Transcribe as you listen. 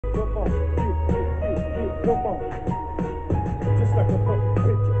Come on, just like a fucking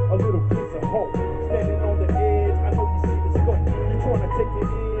picture, a little piece of hope. Standing on the edge, I know you see the scope. You're trying to take it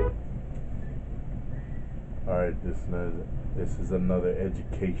in. Alright, this is another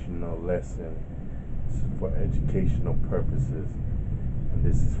educational lesson. This is for educational purposes. And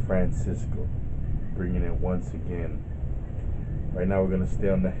this is Francisco bringing it once again. Right now we're going to stay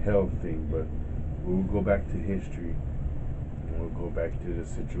on the health thing, but we'll go back to history. And we'll go back to the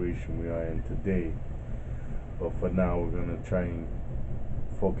situation we are in today. But for now, we're going to try and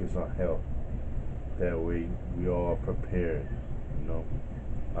focus on health. That way, we all are prepared, you know.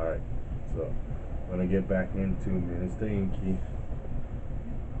 Alright, so I'm going to get back into Minister Inky.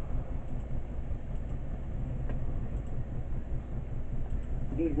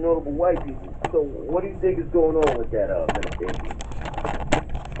 These notable white people. So, what do you think is going on with that, Minister Inky?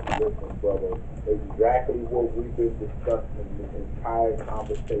 Listen, brother, exactly what we've been discussing this entire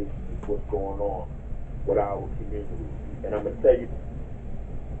conversation is what's going on with our community. And I'm going to tell you,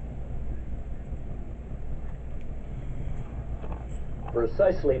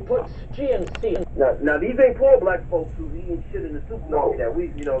 Precisely. Puts GNC. Now these ain't poor black folks who eating shit in the supermarket. That we,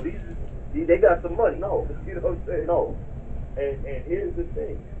 they got some money. No. You know what I'm saying? no. And here's the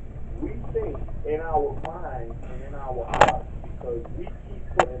thing. We think in our minds and in our hearts, because we keep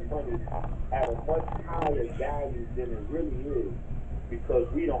putting money at a much higher value than it really is,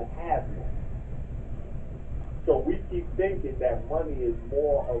 because we don't have money. So we keep thinking that money is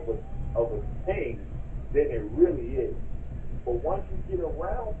more of a thing than it really is. But once you get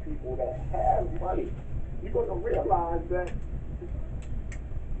around people that have money, you're going to realize that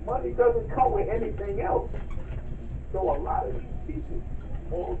money doesn't come with anything else. So a lot of these people,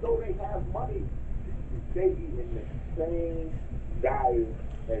 although they have money, they eat in the same diet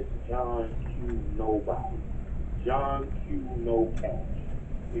as John Q. Nobody, John Q. No Cash,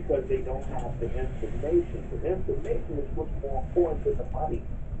 because they don't have the information. The information is what's more important than the money,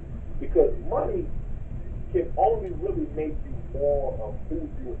 because money can only really make you more of who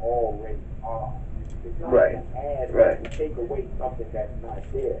you already are. It's not going to add or take away something that's not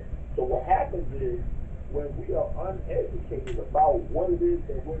there. So what happens is, when we are uneducated about what it is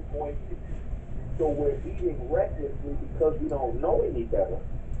that we're going to do, so we're eating recklessly because we don't know any better.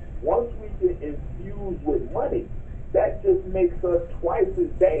 Once we get infused with money, that just makes us twice as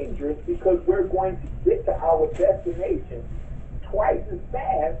dangerous, because we're going to get to our destination twice as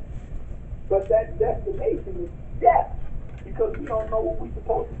fast, but that destination is death, because we don't know what we're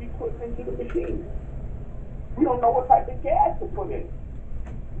supposed to be putting into the machine. We don't know what type of gas to put in.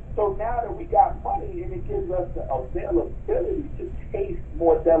 So now that we got money, and it gives us the availability to taste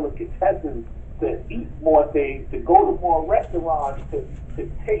more delicatessens, to eat more things, to go to more restaurants, to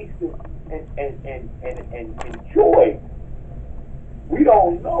taste and enjoy. We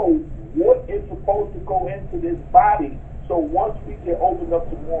don't know what is supposed to go into this body. So once we get opened up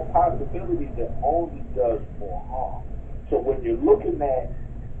to more possibilities, it only does more harm. So when you're looking at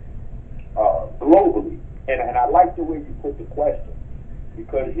globally, and I like the way you put the question,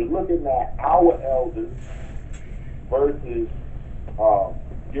 because you're looking at our elders versus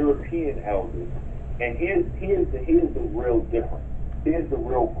European elders, and here's the real difference. Here's the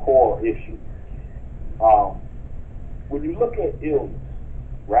real core issue. When you look at illness,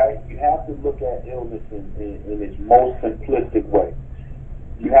 right, you have to look at illness in its most simplistic way.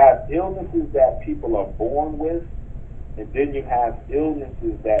 You have illnesses that people are born with, and then you have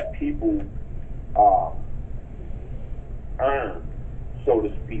illnesses that people earn, so to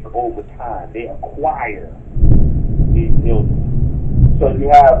speak, over time. They acquire these illnesses. So you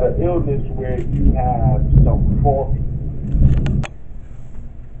have an illness where you have some faulty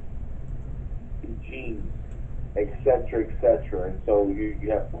genes, etc., etc., and so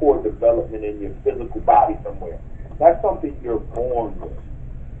you have poor development in your physical body somewhere. That's something you're born with.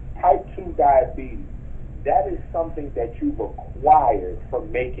 Type 2 diabetes, that is something that you've acquired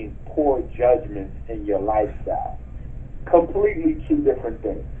from making poor judgments in your lifestyle. Completely two different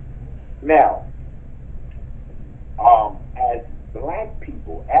things. Now, as black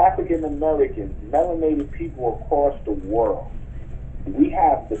people, African Americans, melanated people across the world, we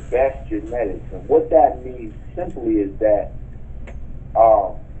have the best genetics. And what that means simply is that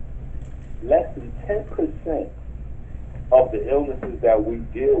less than 10% of the illnesses that we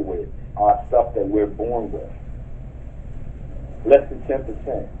deal with are stuff that we're born with. Less than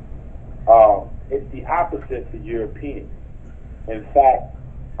 10%. It's the opposite for Europeans. In fact,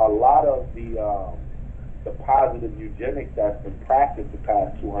 a lot of the positive eugenics that's been practiced the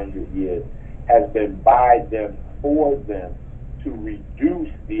past 200 years has been by them, for them, to reduce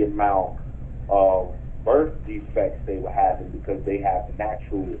the amount of birth defects they were having, because they have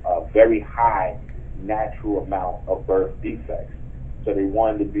natural, very high natural amount of birth defects. So they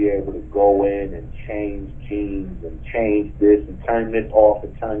wanted to be able to go in and change genes and change this and turn this off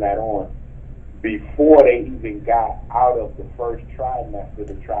and turn that on before they even got out of the first trimester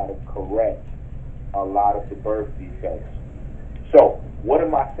to try to correct a lot of the birth defects. So what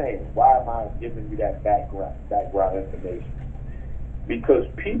am I saying? Why am I giving you that background information? Because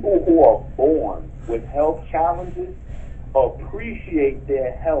people who are born with health challenges appreciate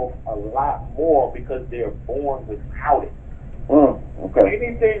their health a lot more because they're born without it. Okay.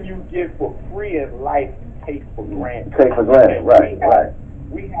 Anything you get for free in life, you take for granted. Take for granted, right, right.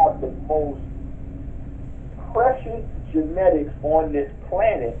 We have the most precious genetics on this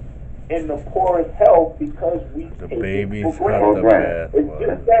planet in the poorest health because we The take babies it for got the granted. bath. It's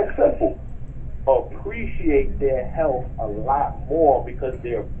just that simple. Appreciate their health a lot more because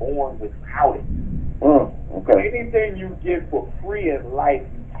they're born without it. Okay. Anything you get for free in life,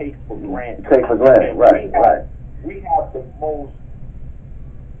 you take for granted. Take for granted, right, right. We have the most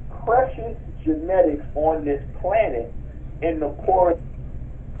precious genetics on this planet in the poorest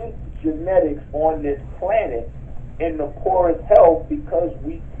genetics on this planet in the poorest health because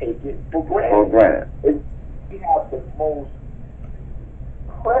we take it for granted. For granted. We have the most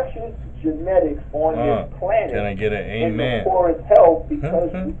precious genetics on this planet can I get an in amen? the poorest health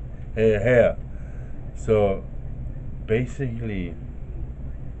because we Hey. So basically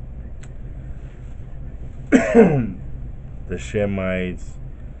the Shemites,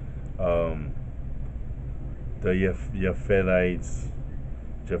 the Japhetites,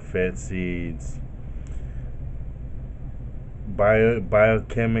 Japhet seeds,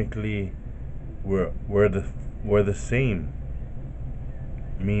 biochemically we're the same,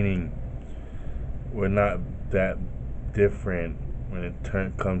 meaning we're not that different when it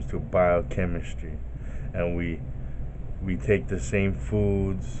comes to biochemistry, and we take the same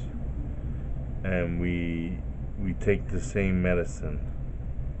foods and we take the same medicine.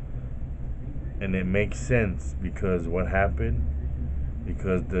 And it makes sense because what happened?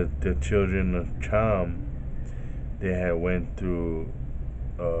 Because the children of Cham, they had went through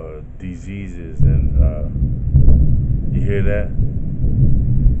diseases and you hear that?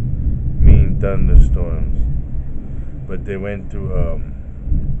 Mean thunderstorms. But they went through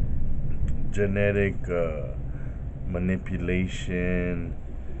genetic manipulation,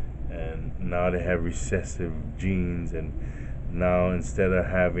 and now they have recessive genes, and now instead of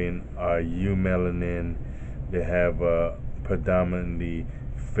having eumelanin, they have predominantly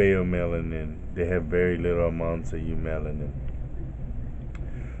pheomelanin. They have very little amounts of eumelanin.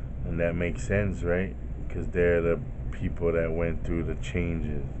 And that makes sense, right? Because they're the people that went through the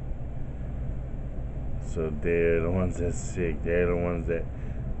changes. So they're the ones that's sick. They're the ones that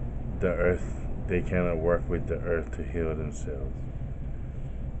the earth, they cannot work with the earth to heal themselves.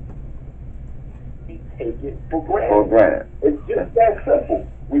 take it for granted. For granted. It's just that simple.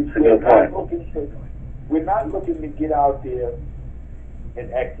 We're not looking to get out there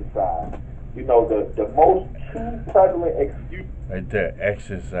and exercise. You know, the most true prevalent excuse. Right there,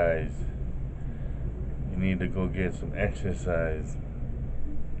 exercise. You need to go get some exercise.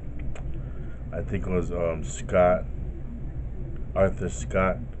 I think it was Arthur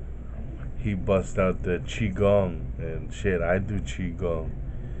Scott. He bust out the Qigong and shit. I do Qigong.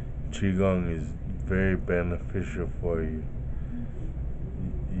 Qigong is very beneficial for you.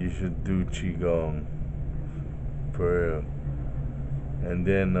 You should do Qigong for real. And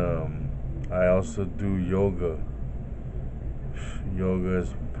then I also do yoga. Yoga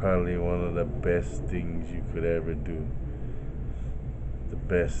is probably one of the best things you could ever do. The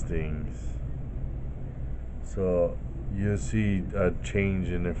best things. So you'll see a change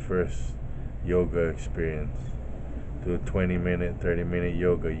in the first yoga experience. Do a 20-minute, 30-minute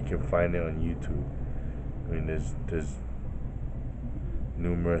yoga. You can find it on YouTube. I mean, there's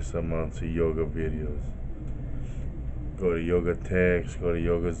numerous amounts of yoga videos. Go to Yoga Text, go to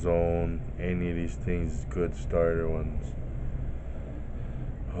Yoga Zone. Any of these things, good starter ones.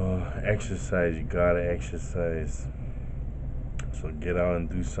 Exercise, you gotta exercise. So get out and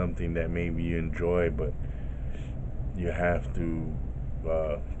do something that maybe you enjoy, but you have to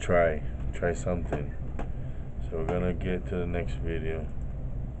try something. So we're gonna get to the next video.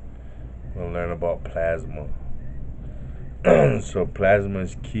 We're gonna learn about plasma. So plasma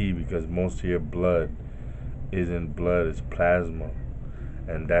is key because most of your blood isn't blood, it's plasma.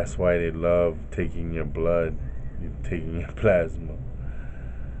 And that's why they love taking your blood, taking your plasma.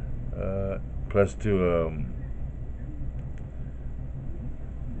 Plus two,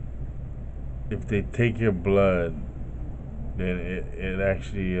 if they take your blood, then it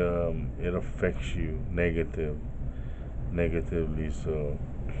actually it affects you negatively. So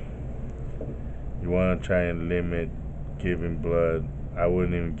You want to try and limit giving blood. I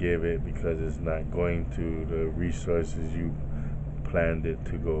wouldn't even give it because it's not going to the resources you planned it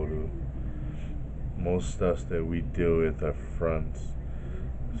to go to. Most stuff that we deal with are fronts.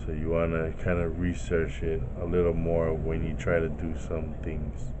 So you want to kind of research it a little more when you try to do some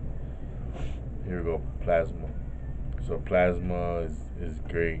things. Here we go, plasma. So plasma is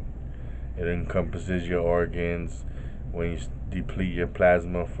great. It encompasses your organs. When you deplete your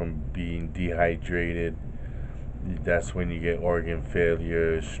plasma from being dehydrated, that's when you get organ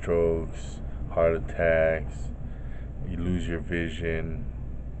failure, strokes, heart attacks, you lose your vision.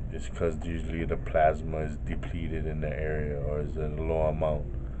 It's because usually the plasma is depleted in the area or is at a low amount.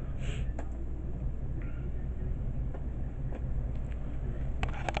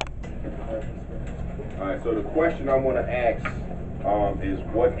 Alright, so the question I want to ask is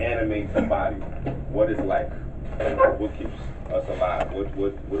what animates the body? What is life? What keeps us alive?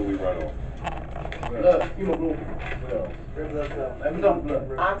 What do we run on? Blood, hemoglobin. Red blood cells.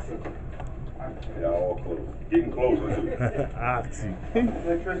 Blood. Oxygen. Yeah, all close. Getting closer to Oxy.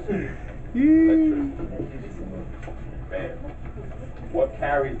 Electricity. electricity. Man. What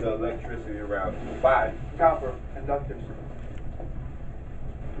carries the electricity around the body? Copper. Conductors.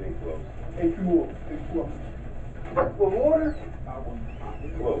 Getting close. H2O. For water.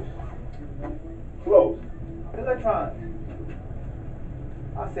 Close. Close. Electrons.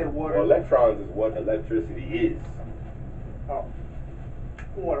 I said water. Well, electrons is what electricity is. Oh.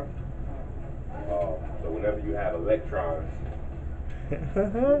 Water. So whenever you have electrons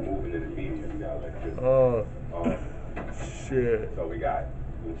moving in the medium, you got electricity. Oh, shit. So we got,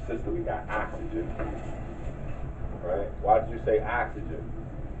 in the system, we got oxygen. Right? Why did you say oxygen?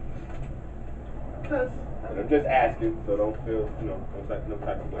 Because And I'm just asking, so don't feel, no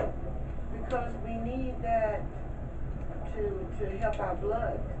type of way. because we need that to help our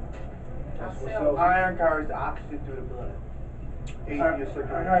blood. Our cells. Iron carries the oxygen through the blood.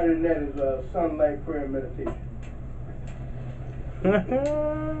 Higher than that is sunlight, prayer, and meditation.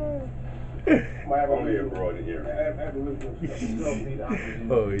 Only a broad in here.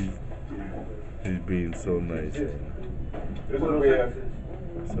 Oh, he's being so nice. This is where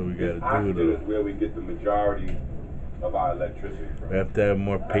So we gotta do oxygen it. is where we get the majority of our electricity from. We have to have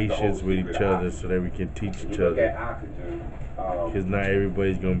more That's the whole patience with secret each of other oxygen. so that we can teach When each you look at other. oxygen, Because not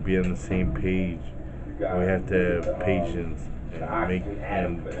everybody's gonna be on the same page. you got We have to have the, patience the and make oxygen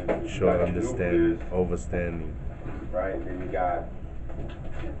atom, and you show got the understanding, nucleus, overstanding. right? And then you got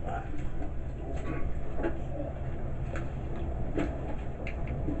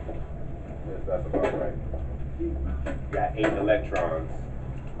yes, that's about right. You got 8 electrons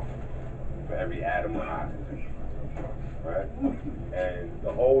for every atom of oxygen, right? And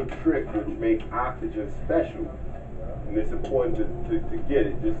the whole trick which makes oxygen special, and it's important to get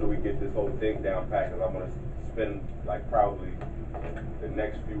it just so we get this whole thing down pat, because I'm going to spend like probably the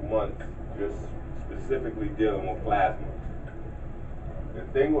next few months just specifically dealing with plasma. The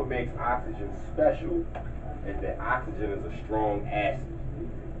thing what makes oxygen special is that oxygen is a strong acid.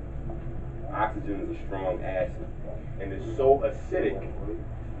 Oxygen is a strong acid. And it's so acidic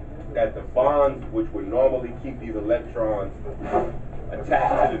that the bonds which would normally keep these electrons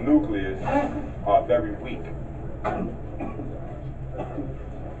attached to the nucleus are very weak.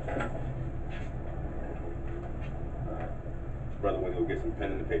 Brother, we're going to get some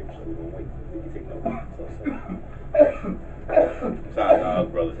pen and the paper, so we're going to wait. We can take notes. Sorry, our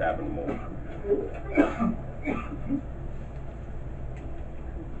brothers happen to move.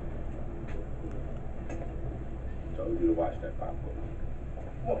 Told you to watch that popcorn.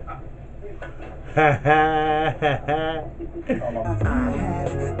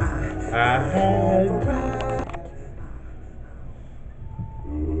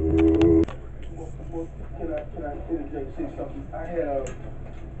 Can I interject, say something? I had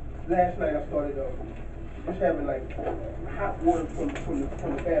last night I started just having like hot water from the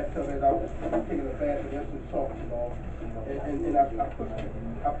bathtub as I was taking a bath and some salt and all. And I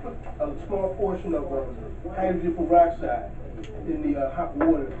put a small portion of hydrogen peroxide in the hot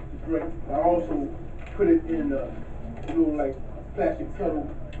water to drink. I also put it in a little like plastic kettle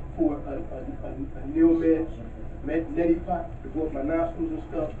for a Neomed neti pot to go up my nostrils and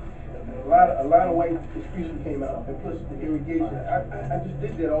stuff. A lot of white excretion came out, and plus the irrigation. I just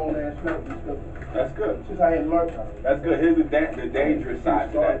did that all last night and stuff. That's good. Since I had learned. That's good. Here's the dangerous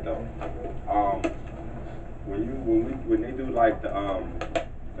side to that, though. When they do like the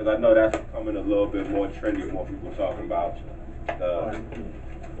because I know that's becoming a little bit more trendy. More people talking about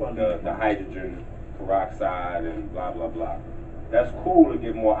the hydrogen peroxide and blah blah blah. That's cool to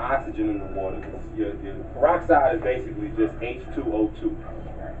get more oxygen in the water. Your peroxide is basically just H2O2.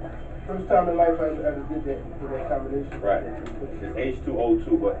 First time in life I ever did that combination. Right. It's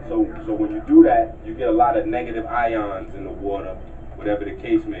H2O2, but so when you do that, you get a lot of negative ions in the water, whatever the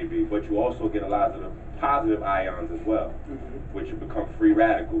case may be. But you also get a lot of the positive ions as well, which will become free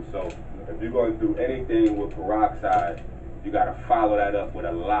radicals. So if you're going to do anything with peroxide, you got to follow that up with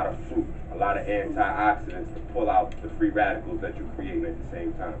a lot of fruit, a lot of antioxidants to pull out the free radicals that you're creating at the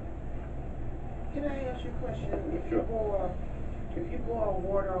same time. Can I ask you a question? Sure. If you boil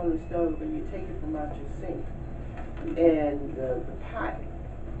water on the stove and you take it from out your sink, and the pot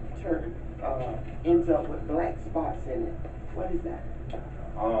ends up with black spots in it, what is that?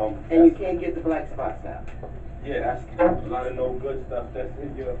 And you can't get the black spots out. Yeah, that's a lot of no good stuff that's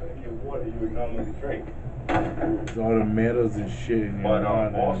in your water you would normally drink. It's all the metals and shit in your But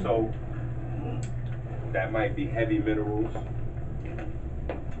water. also, that might be heavy minerals.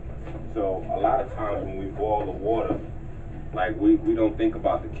 So a lot of times when we boil the water, like we don't think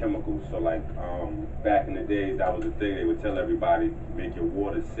about the chemicals. So like back in the days, that was the thing they would tell everybody: make your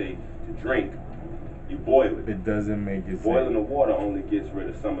water safe to drink. You boil it. It doesn't make it Boiling safe. the water only gets rid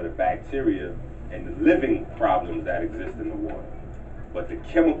of some of the bacteria and the living problems that exist in the water. But the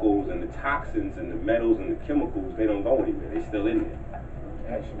chemicals and the toxins and the metals and the chemicals, they don't go anywhere. They're still in there.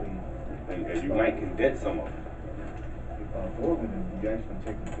 Actually, And you might condense some of them. boiling them, you actually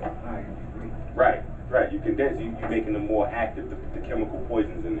take them to a higher degree. Right. You condense, you're making them more active, the chemical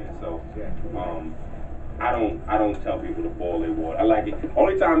poisons in there. So, I don't tell people to boil their water. I like it.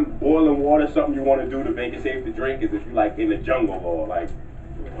 Only time boiling water is something you want to do to make it safe to drink is if you like in the jungle or like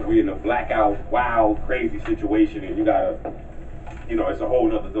we in a blackout, wild, crazy situation and you gotta, it's a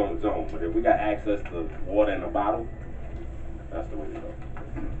whole other zone. But if we got access to water in a bottle, that's the way to go.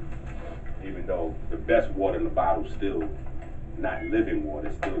 Even though the best water in the bottle is still not living water,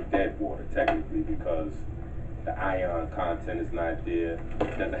 it's still dead water technically because the ion content is not there.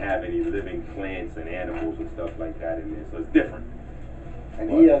 It doesn't have any living plants and animals and stuff like that in there, so it's different. And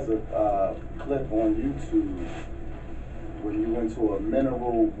he has a clip on YouTube when you went to a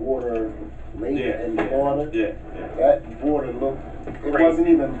mineral water lake in Florida. Yeah. That water looked, it wasn't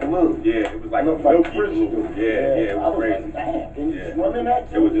even blue. Yeah, it was like It looked milky like crystal. blue. Yeah, it was crazy. Like, damn, can you swim in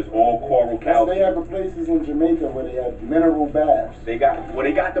that? It was just all coral calcium. They have places in Jamaica where they have mineral baths. They got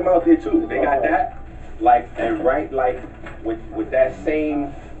them out there too. They got that. With that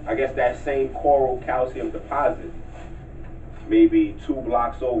same, I guess that same coral calcium deposit, maybe 2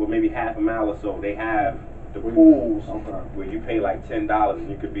 blocks over, maybe half a mile or so, they have the pools where you pay like $10 and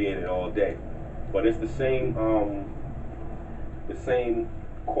you could be in it all day. But it's the same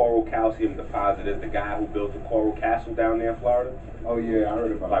coral calcium deposit as the guy who built the Coral Castle down there in Florida. Oh yeah, I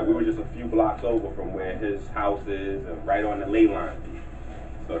heard about that. Like we were just a few blocks over from where his house is and right on the ley line.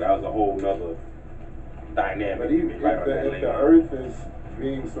 So that was a whole nother dynamic. But even if the earth is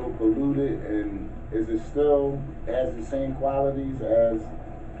being so polluted, and is it still has the same qualities as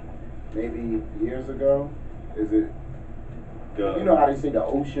maybe years ago? Is it, you know how they say the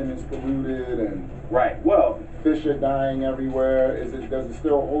ocean is polluted and well, fish are dying everywhere? Does it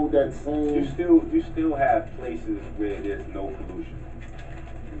still hold that same? You still have places where there's no pollution.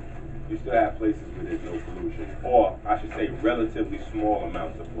 You still have places where there's no pollution, or I should say relatively small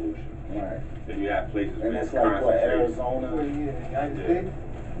amounts of pollution. Right. Then you have places where it's it's like what, concentrated. Arizona?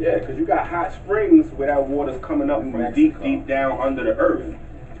 Yeah, because you got hot springs where that water's coming up from deep down under the earth.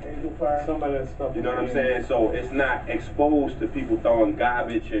 Some of that stuff. You know what I'm saying? So it's not exposed to people throwing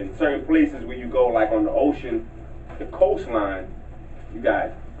garbage in certain places where you go, like on the ocean, the coastline, you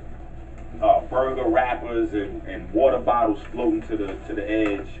got burger wrappers and water bottles floating to the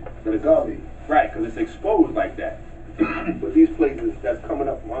edge. The gully. Right, because it's exposed like that. But these places that's coming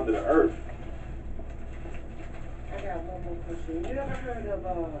up from under the earth. I got one more question. You ever heard of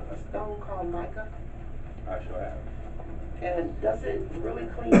a stone called mica? I sure have. And does it really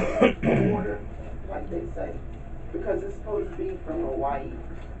clean up the water, like they say? Because it's supposed to be from Hawaii.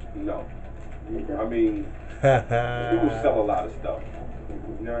 No. I mean, people sell a lot of stuff.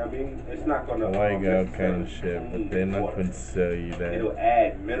 You know what I mean? It's not going to... Hawaii got all kind of shit, but they're not going to sell you that. It'll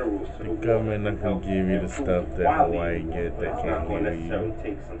add minerals to the The water. government not going to give you the stuff that Hawaii get that It's not can't going to heal necessarily you.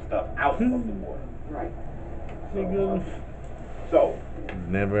 take some stuff out of the water. Right. So,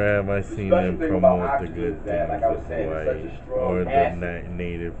 never have I seen special them thing about promote the oxygen good is that, things like I was of saying, it's Hawaii such a strong or the acid,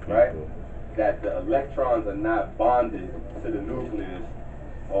 native people. right? That the electrons are not bonded to the nucleus,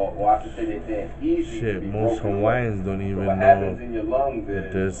 or I should say that they're easy to Shit, be most broken Hawaiians away. don't So even what happens know in your lungs that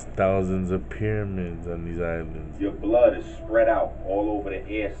is there's thousands of pyramids on these islands. your blood is spread out all over the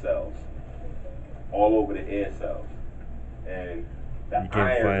air cells. All over the air cells. And the You can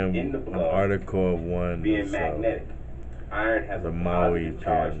iron find in the an blood article of one being or so. magnetic. Iron has The a Maui positive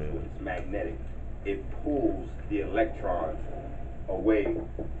charge to pyramid. it. It's magnetic. It pulls the electrons away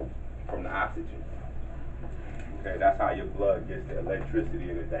from the oxygen. Okay, that's how your blood gets the electricity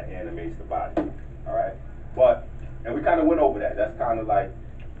in it that animates the body. All right, and we kind of went over that. That's kind of like,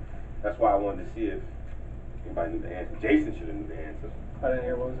 that's why I wanted to see if anybody knew the answer. Jason should have knew the answer. I didn't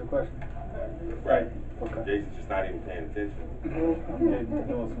hear, what was the question? Right. Okay. Jason's just not even paying attention. I'm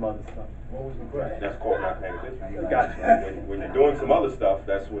doing some other stuff. What was the question? That's called not paying attention. Gotcha. When you're doing some other stuff,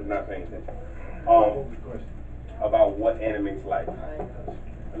 that's what not paying attention. About what animates life.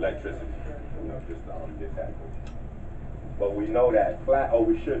 Electricity. Just this happens. But we know that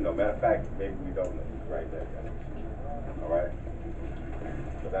we should know. Matter of fact, maybe we don't know. It's right there. All right.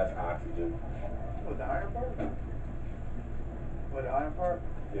 So that's oxygen. What, the iron part? What, the iron part?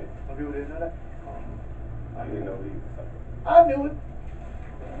 Yeah. Some people didn't know that? I didn't know either. I knew it.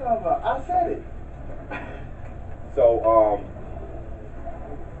 I said it. So, all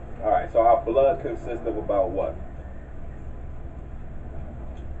right. So our blood consists of about what?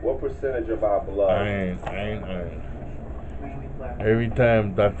 What percentage of our blood? Iron. Mainly black. Every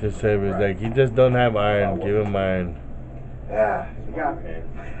time Dr. Seb is like, he just don't have iron, give him iron. Yeah, you got me.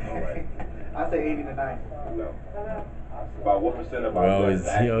 All right. I say 80 to 90. No. About what percent of our Well, blood is he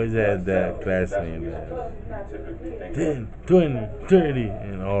actually always blood had that cells? classmate That's that. what we typically think 10, 20, 30,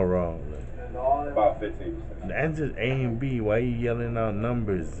 and all wrong. of. About 15%. The answer's A and B. Why you yelling out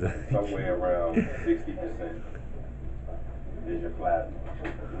numbers? Somewhere around 60% is your plasma,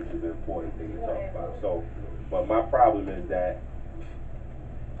 which is an important thing to talk about. So, but my problem is that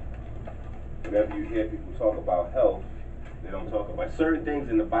whenever you hear people talk about health, they don't talk about certain things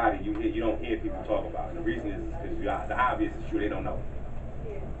in the body. You don't hear people talk about. And the reason is because the obvious is true. They don't know.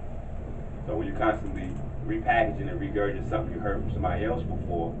 So when you constantly repackaging and regurgitating something you heard from somebody else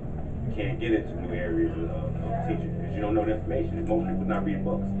before, you can't get into new areas of teaching because you don't know the information. And most people not reading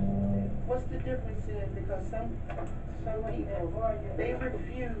books. What's the difference in, because some people, they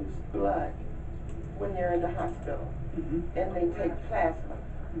refuse blood when they're in the hospital, and they take plasma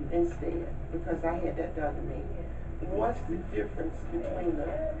instead, because I had that done to me. What's the difference between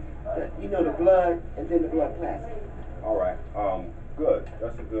the blood and then the blood plasma? All right. Good.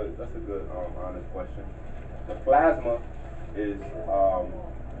 That's a good honest question. The plasma is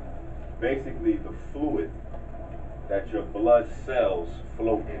basically the fluid that your blood cells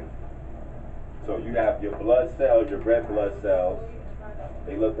float in. So you have your blood cells, your red blood cells.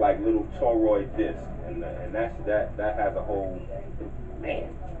 They look like little toroid discs, and that has a whole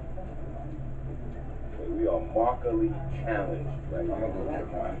man. We are markedly challenged right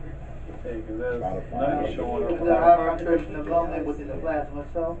now. Hey, because there's nothing showing up. Is there high concentration of melanin within the plasma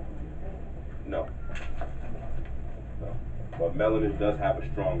cell? No. But melanin does have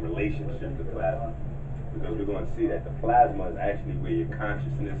a strong relationship to plasma. Because we're going to see that the plasma is actually where your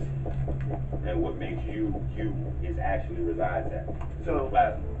consciousness and what makes you is actually resides at. So the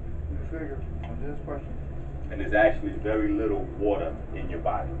plasma. Trigger on this question. And there's actually very little water in your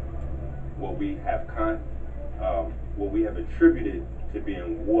body. What we have attributed to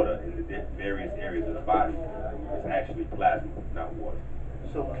being water in the various areas of the body is actually plasma, not water.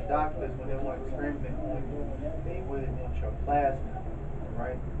 So when doctors, when they want to experiment on you, they really want your plasma,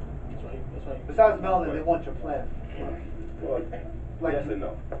 right? That's right. Besides melanin, they want your plasma. Well, Like, yes and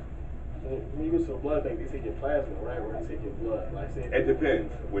no. When you go to a blood bank, they take your plasma, right? Or they take your blood. Like say, it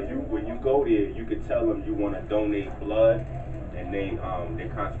depends. When you go there, you can tell them you want to donate blood, and they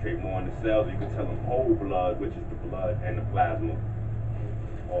concentrate more on the cells. You can tell them whole blood, which is the blood and the plasma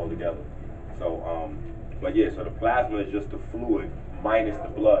all together. So but yeah, so the plasma is just the fluid minus the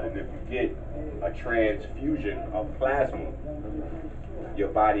blood, and if you get a transfusion of plasma, your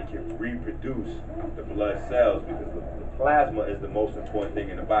body can reproduce the blood cells because the plasma is the most important thing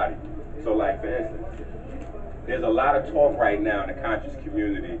in the body. So like for instance, there's a lot of talk right now in the conscious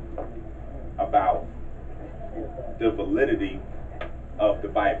community about the validity of the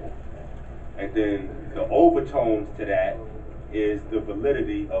Bible. And then the overtones to that is the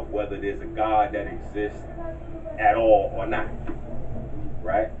validity of whether there's a God that exists at all or not.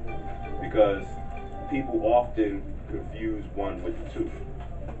 Right? Because people often confuse one with the two.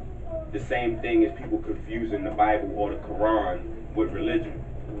 The same thing as people confusing the Bible or the Quran with religion.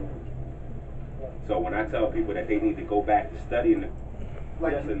 So when I tell people that they need to go back to studying it,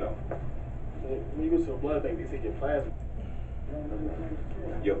 yes or no? When you go to a blood bank, they take your plasma.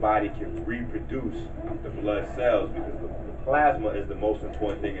 Your body can reproduce the blood cells because the plasma is the most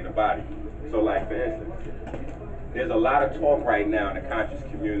important thing in the body. So like for instance, there's a lot of talk right now in the conscious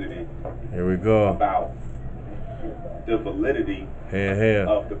community Here we go. about the validity Here.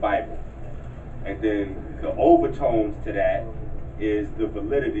 of the Bible. And then the overtones to that is the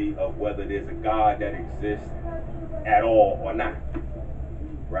validity of whether there's a God that exists at all or not,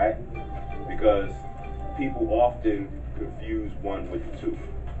 right? Because people often confuse one with two.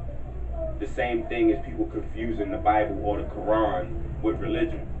 The same thing as people confusing the Bible or the Quran with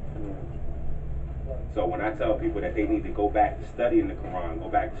religion. So when I tell people that they need to go back to studying the Quran, go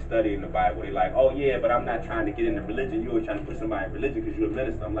back to studying the Bible, they're like, oh yeah, but I'm not trying to get into religion. You're always trying to put somebody in religion because you're a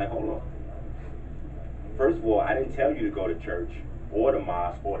minister. I'm like, hold on. First of all, I didn't tell you to go to church or the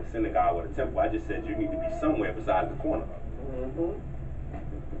mosque or the synagogue or the temple. I just said you need to be somewhere besides the corner.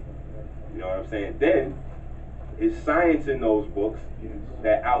 You know what I'm saying? Then, is science in those books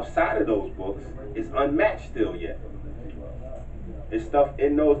that outside of those books is unmatched still yet. It's stuff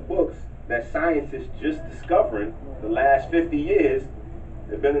in those books that scientists just discovering the last 50 years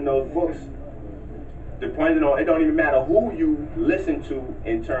have been in those books. Depending on, it don't even matter who you listen to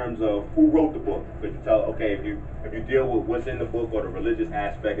in terms of who wrote the book. But you tell, okay, if you deal with what's in the book or the religious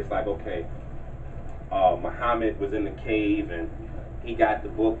aspect, it's like, okay, Muhammad was in the cave and he got the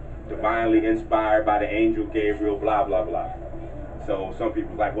book divinely inspired by the angel Gabriel, blah, blah, blah. So some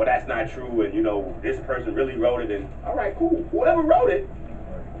people like, well, that's not true, and you know, this person really wrote it, and all right, cool. Whoever wrote it,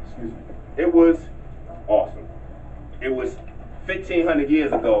 it was awesome. It was 1,500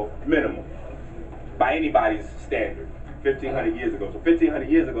 years ago, minimum, by anybody's standard. 1,500 years ago. So 1,500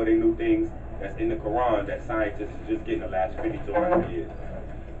 years ago, they knew things that's in the Quran that scientists are just getting the last 50 to 100 years.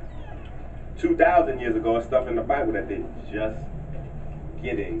 2,000 years ago, it's stuff in the Bible that they're just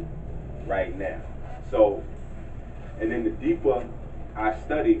getting right now. So, and then the deeper I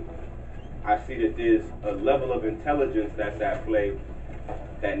study, I see that there's a level of intelligence that's at play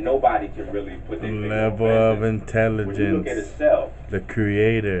that nobody can really put their finger on. Level of intelligence. When you look at a cell, the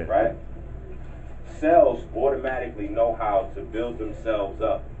creator, right? Cells automatically know how to build themselves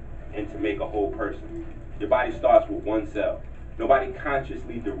up and to make a whole person. Your body starts with one cell. Nobody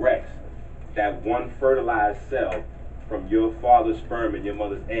consciously directs that one fertilized cell from your father's sperm and your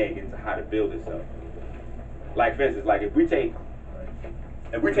mother's egg into how to build itself. Like for instance, like if we take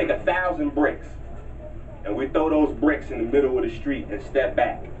 1,000 bricks and we throw those bricks in the middle of the street and step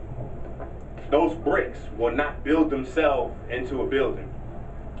back, those bricks will not build themselves into a building,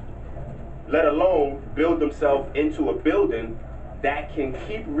 let alone build themselves into a building that can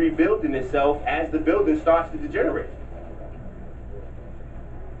keep rebuilding itself as the building starts to degenerate.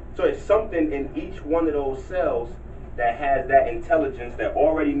 So it's something in each one of those cells that has that intelligence that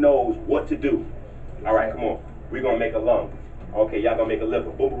already knows what to do. All right, come on. We're going to make a lung. Okay, y'all going to make a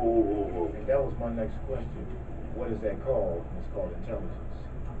liver. Boom, boom, boom, boom, boom. And that was my next question. What is that called? It's called intelligence.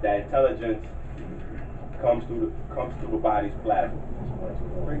 That intelligence comes through the body's plasma.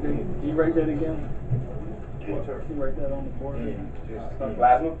 Can you write that again? What? Can you write that on the board?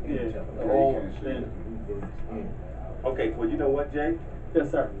 Plasma? Yeah. The whole thing. Okay, well, you know what, Jay?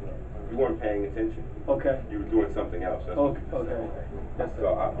 Yes, sir. You weren't paying attention. Okay. You were doing something else. Okay. Yes, So sir.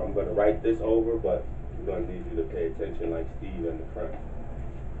 I'm going to write this over, but I'm going to need you to pay attention like Steve in the front.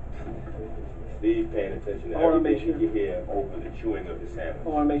 Steve paying attention to everything he can hear over the chewing of the sandwich. I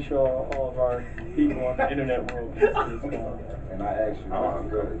want to make sure all of our people on the internet world is going. And I asked you, I'm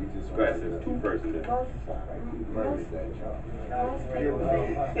good. You just aggressive two-person. murdered that job.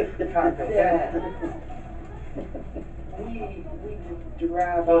 We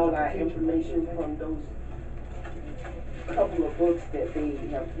derive all our information from those couple of books that they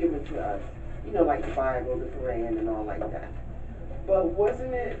have given to us. You know, like the Bible, the Quran, and all like that. But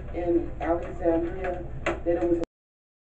wasn't it in Alexandria that it was